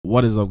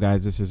What is up,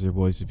 guys? This is your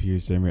boy Superior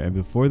Simmer, and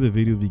before the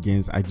video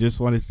begins, I just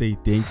want to say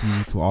thank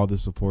you to all the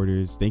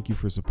supporters. Thank you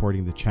for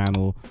supporting the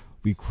channel.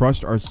 We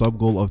crushed our sub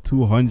goal of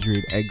 200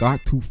 and got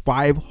to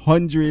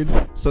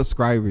 500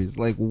 subscribers.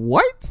 Like,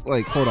 what?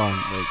 Like, hold on,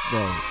 like,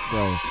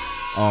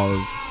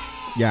 bro.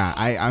 Yeah,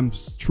 I'm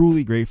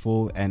truly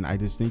grateful, and I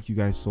just thank you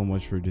guys so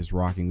much for just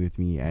rocking with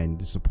me and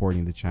just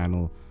supporting the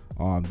channel.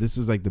 This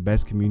is like the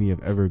best community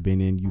I've ever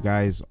been in. You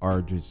guys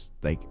are just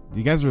like,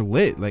 you guys are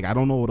lit. Like, I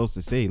don't know what else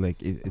to say.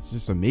 Like, it's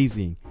just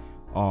amazing.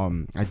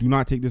 I do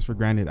not take this for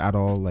granted at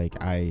all.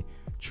 Like, I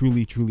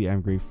truly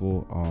am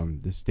grateful.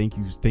 Thank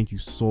you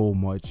so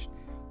much.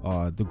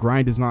 The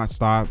grind does not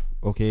stop.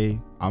 Okay,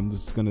 I'm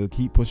just gonna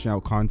keep pushing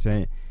out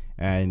content,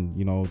 and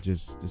you know,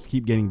 just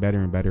keep getting better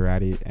and better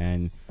at it.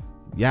 And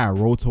yeah,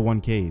 road to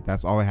 1K.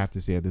 That's all I have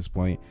to say at this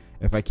point.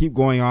 If I keep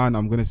going on,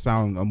 I'm gonna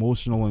sound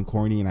emotional and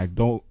corny, and I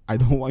don't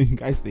want you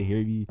guys to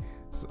hear me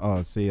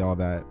say all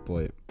that.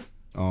 But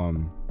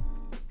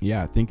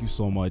yeah, thank you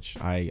so much.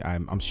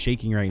 I'm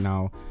shaking right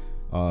now.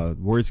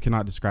 Words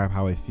cannot describe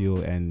how I feel,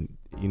 and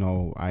you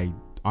know, I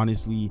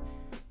honestly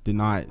did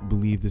not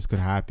believe this could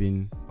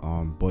happen,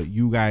 but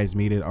you guys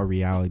made it a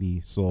reality,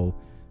 so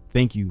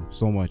thank you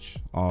so much.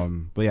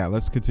 But yeah,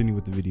 let's continue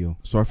with the video.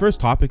 So our first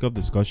topic of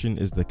discussion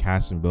is the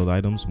CAS and build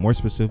items, more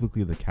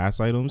specifically the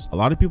CAS items. A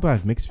lot of people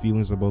have mixed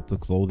feelings about the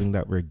clothing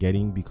that we're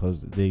getting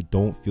because they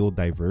don't feel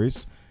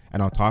diverse,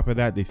 and on top of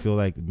that, they feel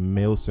like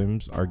male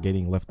sims are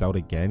getting left out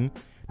again.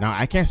 Now,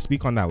 I can't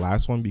speak on that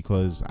last one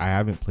because I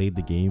haven't played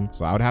the game,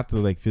 so I would have to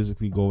like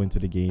physically go into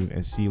the game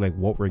and see like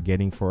what we're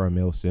getting for our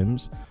male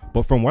sims.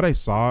 But from what I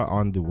saw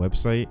on the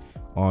website,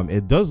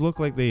 it does look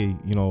like they,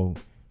 you know,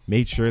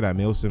 made sure that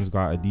male sims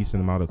got a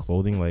decent amount of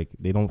clothing, like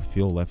they don't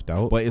feel left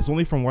out. But it's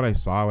only from what I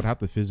saw. I would have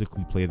to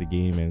physically play the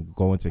game and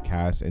go into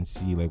CAS and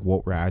see like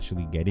what we're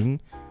actually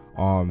getting.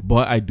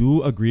 But I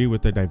do agree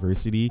with the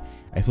diversity.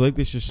 I feel like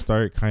they should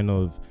start kind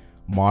of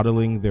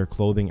modeling their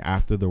clothing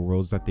after the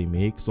worlds that they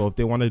make. So if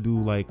they want to do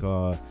like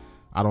I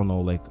don't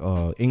know, like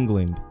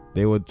England,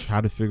 they would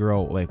try to figure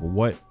out like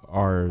what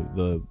are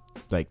the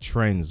like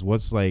trends,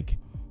 what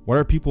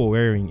are people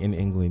wearing in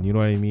England, you know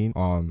what I mean?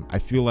 I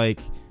feel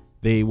like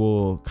they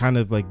will kind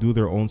of like do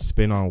their own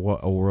spin on what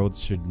a world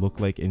should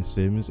look like in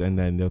Sims, and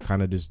then they'll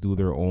kind of just do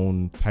their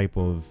own type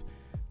of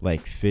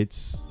like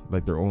fits,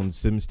 like their own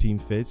Sims team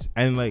fits.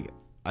 And like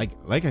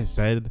I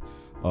said,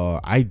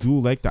 I do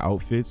like the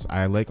outfits.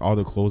 I like all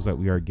the clothes that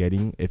we are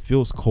getting. It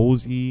feels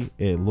cozy,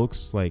 it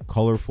looks like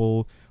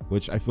colorful,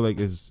 which I feel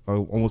like is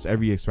almost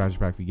every expansion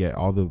pack we get.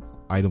 All the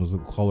items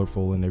look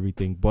colorful and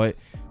everything, but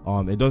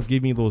it does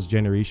give me those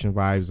generation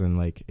vibes, and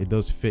like it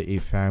does fit a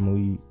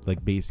family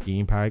like based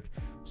game pack.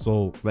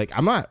 So like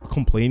I'm not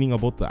complaining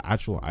about the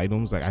actual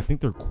items. Like I think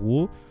they're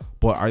cool,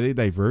 but are they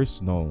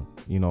diverse? No,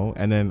 you know.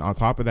 And then on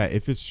top of that,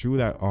 if it's true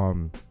that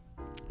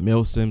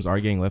male sims are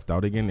getting left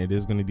out again, it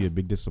is going to be a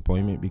big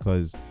disappointment,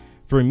 because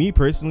for me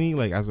personally,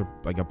 like as a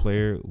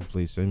player who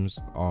plays Sims,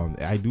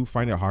 I do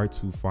find it hard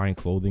to find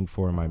clothing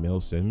for my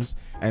male sims,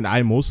 and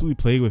I mostly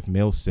play with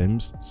male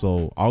sims.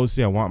 So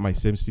obviously I want my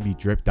sims to be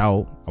dripped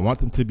out. I want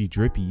them to be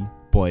drippy,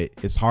 but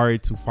it's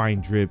hard to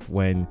find drip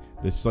when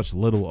there's such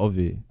little of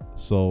it.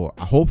 So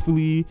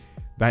hopefully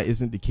that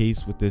isn't the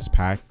case with this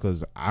pack,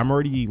 because I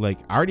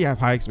already have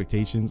high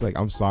expectations. Like,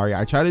 I'm sorry,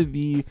 I try to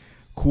be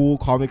cool,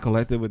 calm and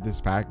collected with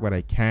this pack, but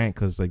I can't,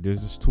 because like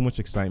there's just too much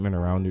excitement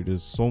around it.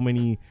 There's so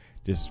many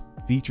just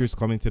features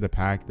coming to the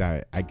pack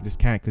that I just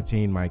can't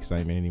contain my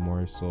excitement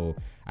anymore. So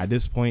at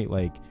this point,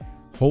 like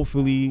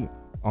hopefully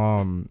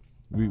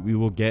we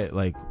will get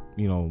like,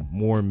 you know,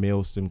 more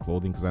male sim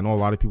clothing, because I know a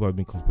lot of people have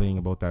been complaining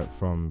about that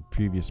from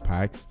previous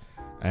packs.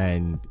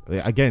 And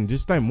again,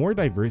 just like more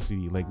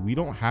diversity. Like we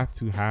don't have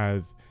to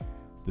have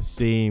the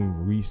same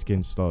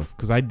reskin stuff,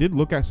 because I did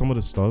look at some of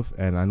the stuff,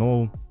 and I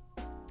know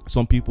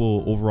some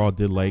people overall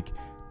did like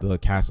the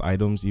CAS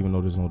items even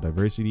though there's no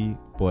diversity,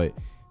 but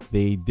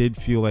they did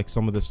feel like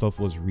some of the stuff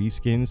was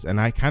reskins,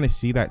 and I kind of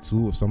see that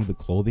too with some of the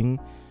clothing.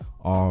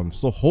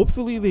 So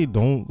hopefully they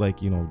don't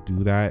like, you know,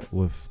 do that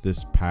with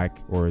this pack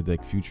or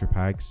like future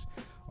packs.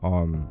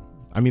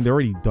 I mean, they're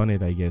already done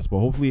it, I guess, but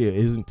hopefully it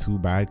isn't too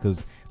bad,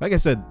 because like I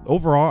said,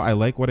 overall I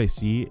like what I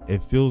see.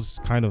 It feels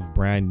kind of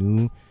brand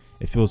new,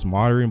 it feels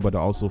modern, but it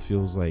also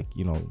feels like,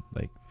 you know,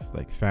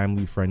 like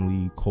family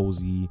friendly,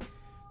 cozy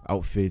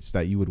outfits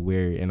that you would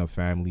wear in a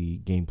family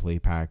gameplay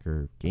pack,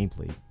 or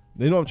gameplay,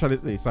 you know what I'm trying to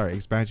say, sorry,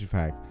 expansion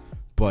pack.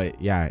 But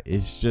yeah,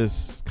 it's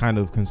just kind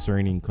of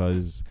concerning,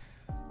 because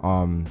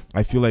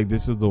I feel like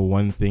this is the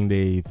one thing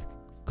they've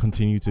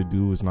continued to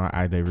do, is not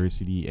add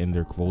diversity in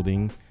their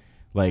clothing.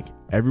 Like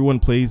everyone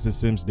plays the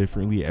Sims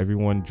differently,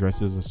 everyone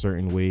dresses a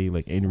certain way,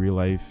 like in real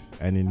life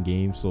and in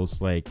game. So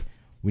it's like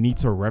we need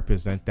to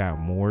represent that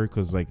more,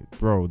 because like,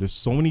 bro, there's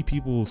so many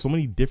people, so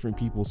many different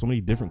people, so many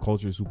different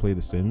cultures who play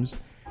the Sims.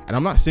 And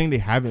I'm not saying they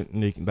haven't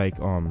like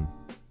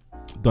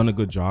done a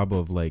good job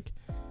of like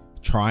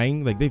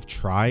trying. Like they've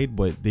tried,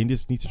 but they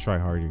just need to try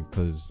harder,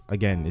 because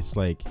again, it's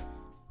like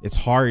it's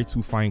hard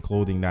to find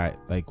clothing that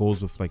like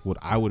goes with like what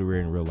I would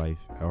wear in real life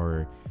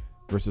or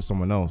versus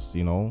someone else,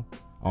 you know.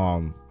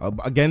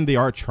 Again, they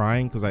are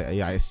trying, because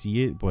I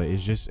see it, but it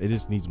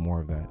just needs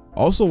more of that.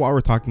 Also, while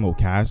we're talking about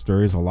CAS,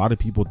 there is a lot of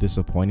people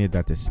disappointed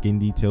that the skin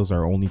details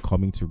are only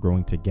coming to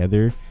Growing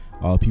Together.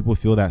 People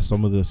feel that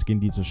some of the skin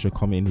details should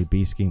come in the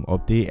base game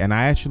update, and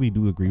I actually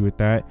do agree with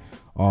that.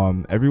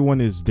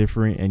 Everyone is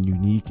different and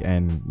unique,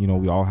 and you know,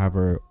 we all have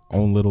our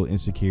own little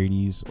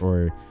insecurities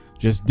or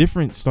just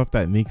different stuff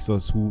that makes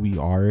us who we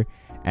are.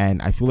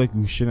 And I feel like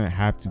we shouldn't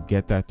have to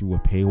get that through a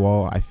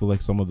paywall. I feel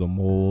like some of the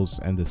moles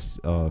and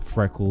the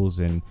freckles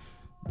and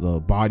the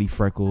body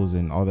freckles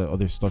and all that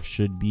other stuff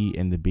should be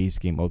in the base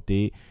game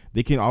update.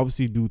 They can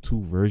obviously do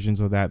 2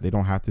 versions of that. They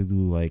don't have to do,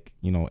 like,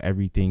 you know,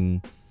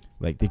 everything.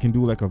 Like, they can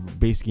do like a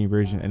base game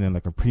version and then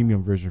like a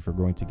premium version for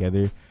Growing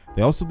Together.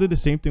 They also did the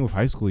same thing with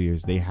High School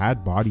Years. They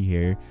had body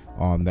hair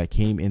that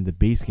came in the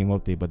base game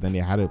update, but then they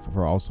had it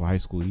for also High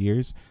School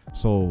Years.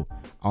 So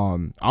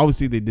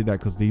obviously they did that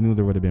because they knew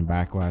there would have been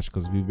backlash,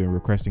 because we've been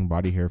requesting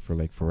body hair for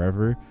like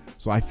forever.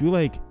 So I feel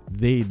like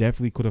they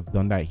definitely could have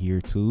done that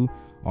here too.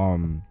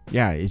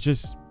 Yeah, it's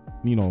just,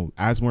 you know,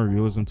 adds more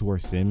realism to our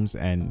Sims,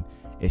 and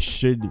it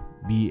should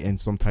be in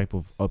some type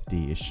of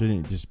update. It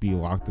shouldn't just be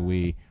locked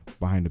away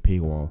behind a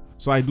paywall.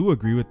 So I do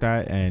agree with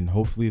that, and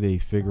hopefully they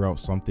figure out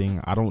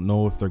something. I don't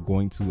know if they're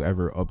going to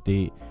ever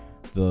update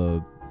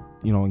the,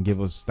 you know, and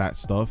give us that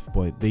stuff,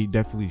 but they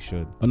definitely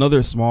should.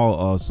 Another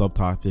small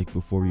subtopic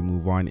before we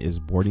move on is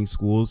boarding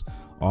schools.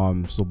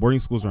 So boarding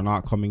schools are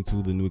not coming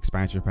to the new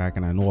expansion pack,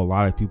 and I know a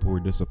lot of people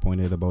were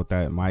disappointed about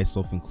that,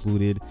 myself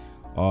included.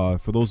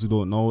 For those who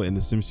don't know, in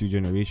the Sims 3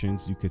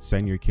 Generations, you could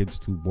send your kids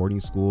to boarding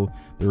school.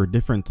 There were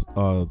different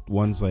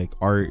ones like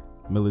art,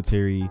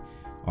 military.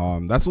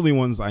 That's the only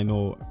ones I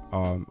know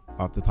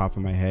off the top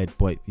of my head,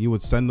 but you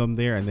would send them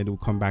there and then it would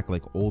come back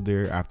like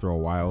older after a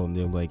while, and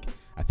they'll like,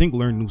 I think,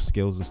 learn new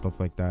skills and stuff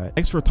like that.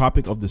 Next for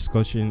topic of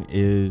discussion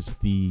is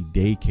the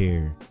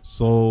daycare.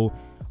 So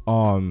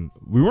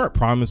we weren't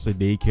promised a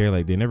daycare,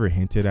 like they never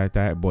hinted at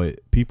that, but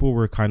people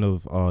were kind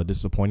of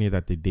disappointed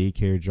that the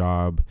daycare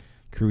job,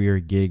 career,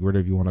 gig,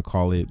 whatever you want to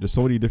call it, there's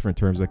so many different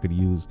terms I could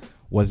use,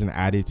 wasn't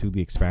added to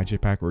the expansion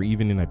pack or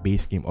even in a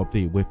base game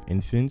update with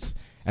infants.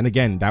 And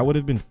again, that would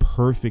have been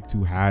perfect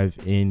to have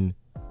in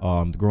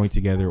Growing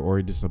Together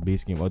or just a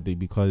base game update,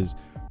 because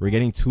we're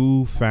getting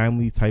 2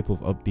 family type of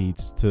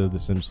updates to The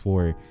Sims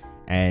 4,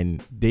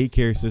 and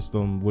daycare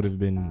system would have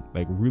been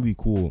like really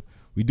cool.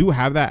 We do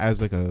have that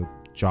as like a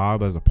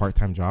job, as a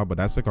part-time job, but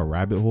that's like a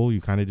rabbit hole. You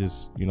kind of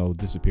just, you know,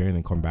 disappear and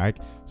then come back,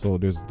 so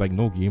there's like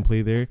no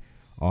gameplay there.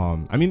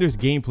 I mean, there's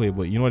gameplay,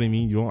 but you know what I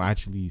mean, you don't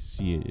actually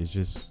see it. It's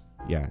just,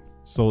 yeah,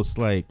 so it's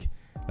like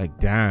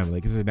damn,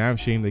 like it's a damn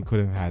shame they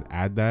couldn't have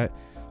add that.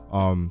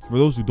 For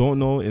those who don't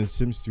know, in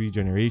Sims 3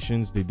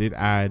 Generations, they did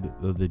add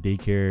the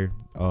daycare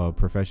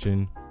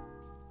profession.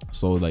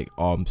 So like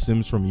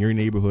Sims from your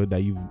neighborhood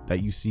that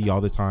you see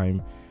all the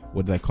time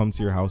would like come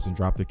to your house and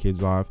drop their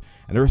kids off,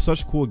 and there was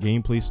such cool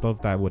gameplay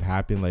stuff that would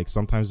happen. Like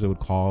sometimes they would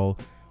call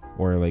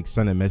or like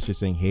send a message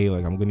saying, hey,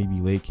 like I'm gonna be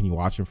late, can you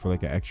watch them for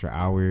like an extra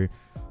hour?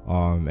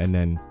 And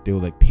then they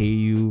would like pay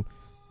you.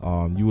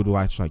 You would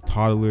watch like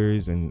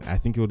toddlers, and I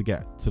think it would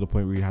get to the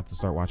point where you have to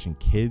start watching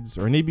kids,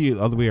 or maybe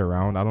the other way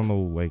around. I don't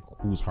know like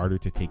who's harder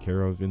to take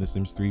care of in The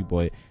Sims 3,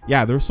 but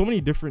yeah, there's so many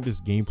different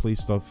just gameplay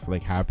stuff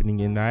like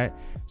happening in that.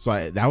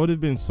 So that would have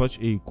been such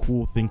a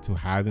cool thing to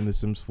have in The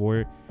Sims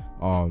 4.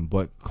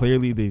 But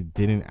clearly they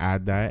didn't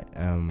add that.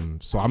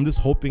 So I'm just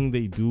hoping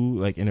they do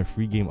like in a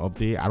free game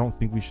update. I don't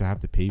think we should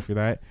have to pay for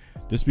that,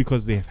 just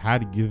because they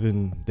have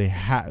given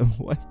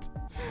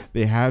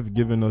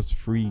us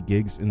free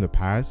gigs in the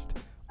past.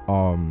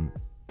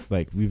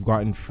 Like we've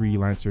gotten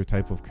freelancer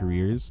type of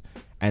careers,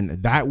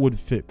 and that would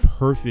fit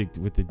perfect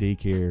with the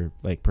daycare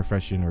like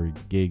profession or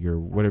gig or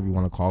whatever you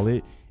want to call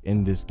it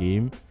in this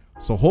game.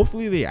 So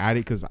hopefully they add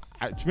it, because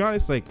to be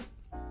honest, like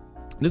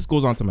this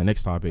goes on to my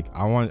next topic.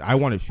 I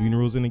wanted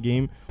funerals in the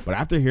game, but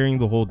after hearing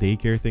the whole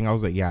daycare thing, I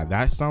was like, yeah,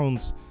 that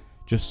sounds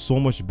just so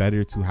much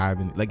better to have.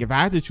 Like if I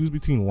had to choose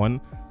between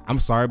one, I'm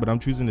sorry, but I'm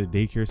choosing the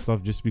daycare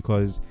stuff just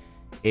because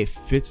it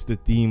fits the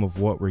theme of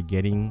what we're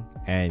getting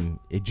and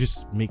it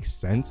just makes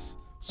sense.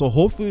 So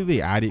hopefully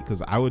they add it,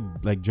 because I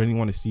would like genuinely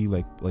want to see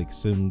like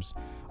Sims.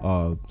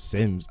 I would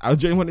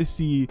genuinely want to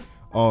see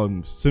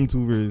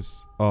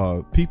SimTubers,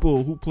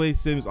 people who play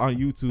Sims on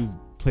YouTube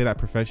play that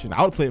profession.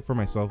 I would play it for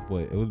myself,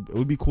 but it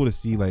would be cool to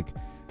see like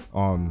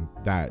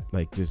that,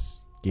 like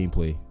just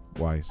gameplay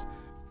wise.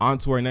 On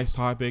to our next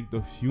topic,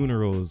 the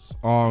funerals.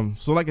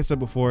 So like I said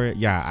before,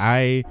 yeah,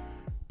 I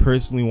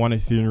personally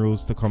wanted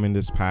funerals to come in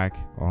this pack.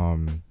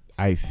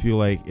 I feel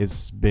like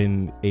it's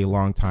been a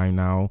long time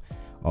now,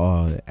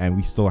 and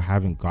we still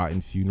haven't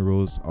gotten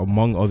funerals,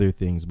 among other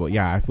things. But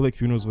yeah, I feel like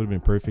funerals would have been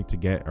perfect to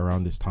get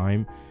around this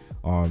time.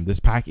 This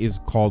pack is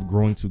called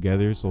Growing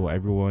Together, so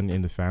everyone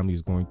in the family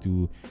is going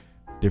through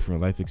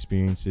different life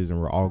experiences, and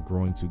we're all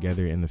growing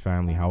together in the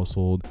family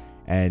household,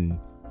 and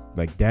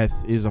like death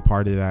is a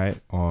part of that.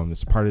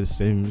 It's a part of the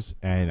Sims,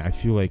 and I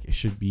feel like it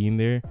should be in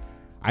there.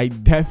 I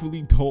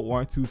definitely don't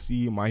want to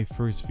see my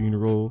first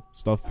funeral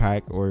stuff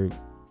pack or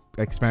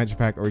expansion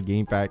pack or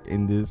game pack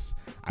in this.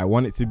 I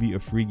want it to be a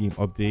free game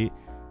update.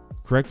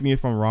 Correct me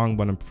if I'm wrong,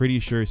 but I'm pretty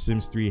sure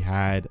Sims 3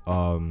 had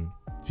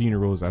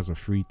funerals as a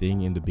free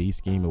thing in the base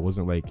game. It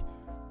wasn't like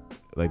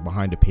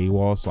behind the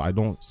paywall, so I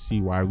don't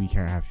see why we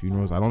can't have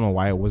funerals. I don't know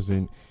why it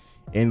wasn't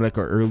in like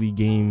an early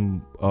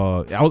game.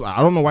 I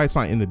don't know why it's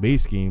not in the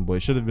base game, but it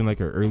should have been like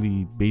an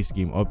early base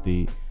game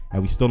update,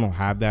 and we still don't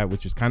have that,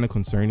 which is kind of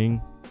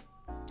concerning.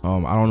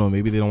 I don't know,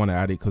 maybe they don't want to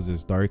add it because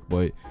it's dark,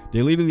 but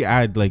they literally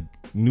add like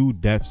new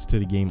deaths to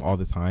the game all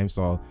the time.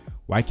 So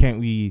why can't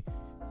we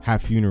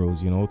have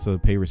funerals, you know, to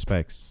pay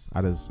respects?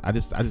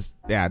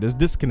 Yeah, there's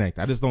disconnect.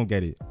 I just don't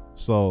get it.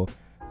 So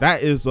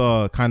that is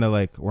kind of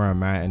like where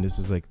I'm at, and this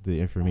is like the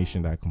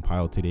information that I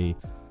compiled today.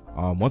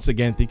 Once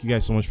again, thank you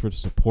guys so much for the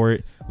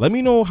support. Let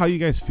me know how you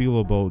guys feel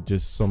about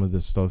just some of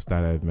the stuff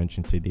that I've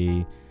mentioned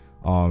today.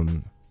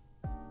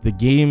 The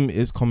game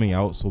is coming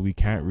out, so we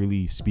can't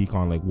really speak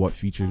on like what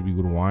features we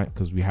would want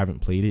because we haven't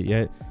played it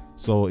yet.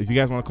 So if you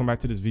guys want to come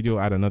back to this video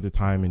at another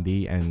time and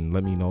date and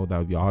let me know, that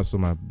would be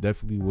awesome. I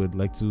definitely would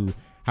like to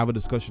have a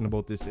discussion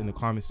about this in the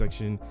comment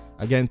section.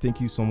 Again, thank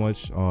you so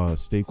much.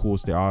 Stay cool,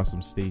 stay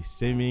awesome, stay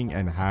simming,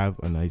 and have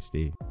a nice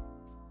day.